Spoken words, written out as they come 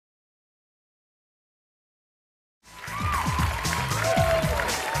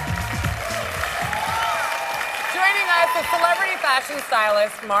with celebrity fashion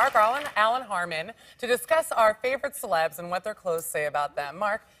stylist Mark Allen Harmon to discuss our favorite celebs and what their clothes say about them.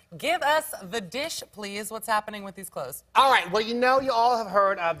 Mark, give us the dish, please. What's happening with these clothes? All right, well, you know you all have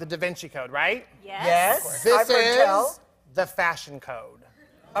heard of the Da Vinci Code, right? Yes. This is the fashion code.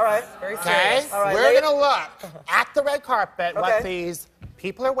 All right. Very serious. Okay? All right, We're going to look at the red carpet, what Okay. these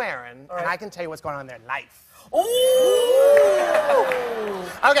people are wearing, right. and I can tell you what's going on in their life. Ooh!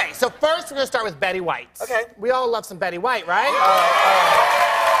 Okay, so first we're going to start with Betty White. Okay. We all love some Betty White, right?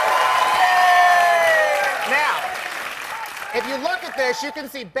 Now, if you look at this, you can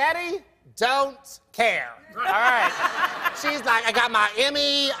see Betty don't care. All right. She's like, I got my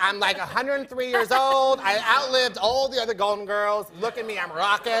Emmy. I'm like 103 years old. I outlived all the other Golden Girls. Look at me, I'm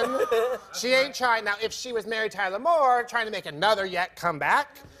rocking. She ain't trying. Now, if she was married to Tyler Moore, trying to make another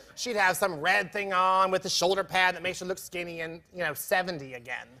comeback, she'd have some red thing on with the shoulder pad that makes her look skinny and, 70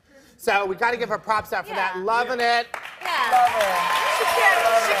 again. So we got to give her props out for that. Loving it. Love her. She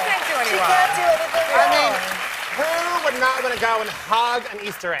can't do any She wrong. can't do anything I wrong. mean, who would not want to go and hug an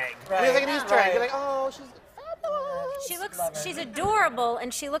Easter egg? When you think an Easter egg, you're like, oh, she's fabulous. She looks, she's adorable,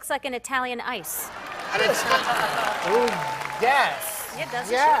 and she looks like an Italian ice. And it's, ooh, yes. Yeah, doesn't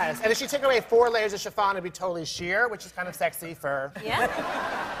she? Yes. And if she took away 4 layers of chiffon, it'd be totally sheer, which is kind of sexy for Yeah?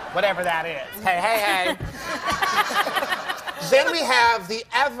 whatever that is. Hey. Then we have the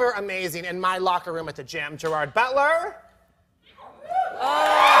ever amazing in my locker room at the gym, Gerard Butler.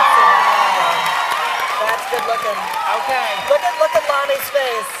 That's good looking. Okay. Look at Lonnie's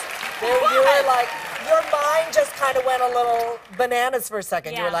face. You were like, your mind just kind of went a little bananas for a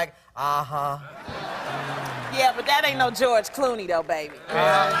second. You were Yeah. like, uh-huh. Yeah, but that ain't no George Clooney, though, baby.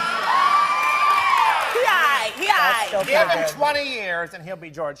 He aight. Give him 20 years and he'll be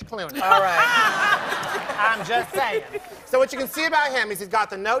George Clooney. All right. I'm just saying. So what you can see about him is he's got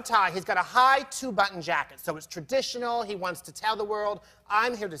the no tie. He's got a high 2-button jacket. So it's traditional. He wants to tell the world,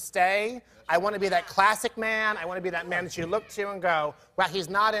 I'm here to stay. I want to be that classic man. I want to be that man that you look to and go, well, he's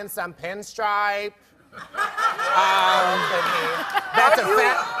not in some pinstripe. That's a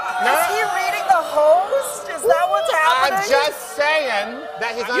fact. No. Is he reading the host? Is that what's happening? I'm just saying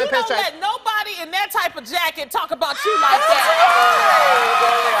that he's not You in don't pinstripe. let nobody in that type of jacket talk about you like that.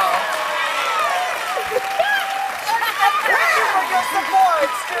 Thank you for your support,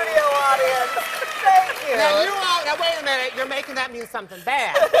 studio audience. Thank you. Now wait a minute. You're making that mean something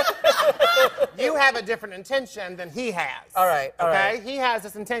bad. You have a different intention than he has. All right, all okay? right. He has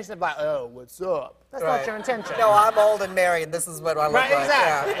this intention of like, oh, what's up? That's not your intention. No, I'm old and married. This is what I look Right, like.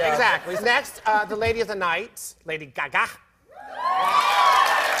 exactly. Yeah. Exactly. Next, the lady of the night, Lady Gaga.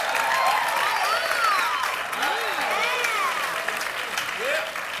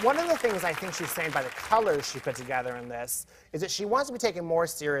 One of the things I think she's saying by the colors she put together in this is that she wants to be taken more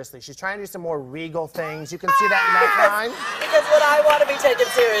seriously. She's trying to do some more regal things. You can see that neckline. Because when I want to be taken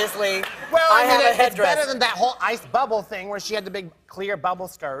seriously, I have a it's headdress. better than that whole ice bubble thing where she had the big clear bubble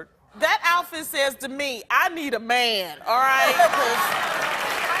skirt. That outfit says to me, I need a man, all right?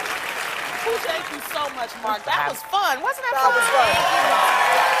 Thank you so much, Mark. That was fun. Wasn't that fun? That was fun.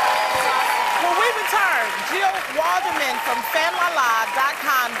 When we return, Jill Walderman from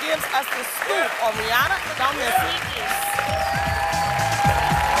FanLaLa.com gives us the scoop on Rihanna. Don't miss it.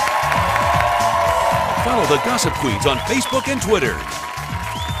 Follow the Gossip Queens on Facebook and Twitter.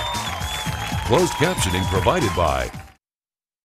 Closed captioning provided by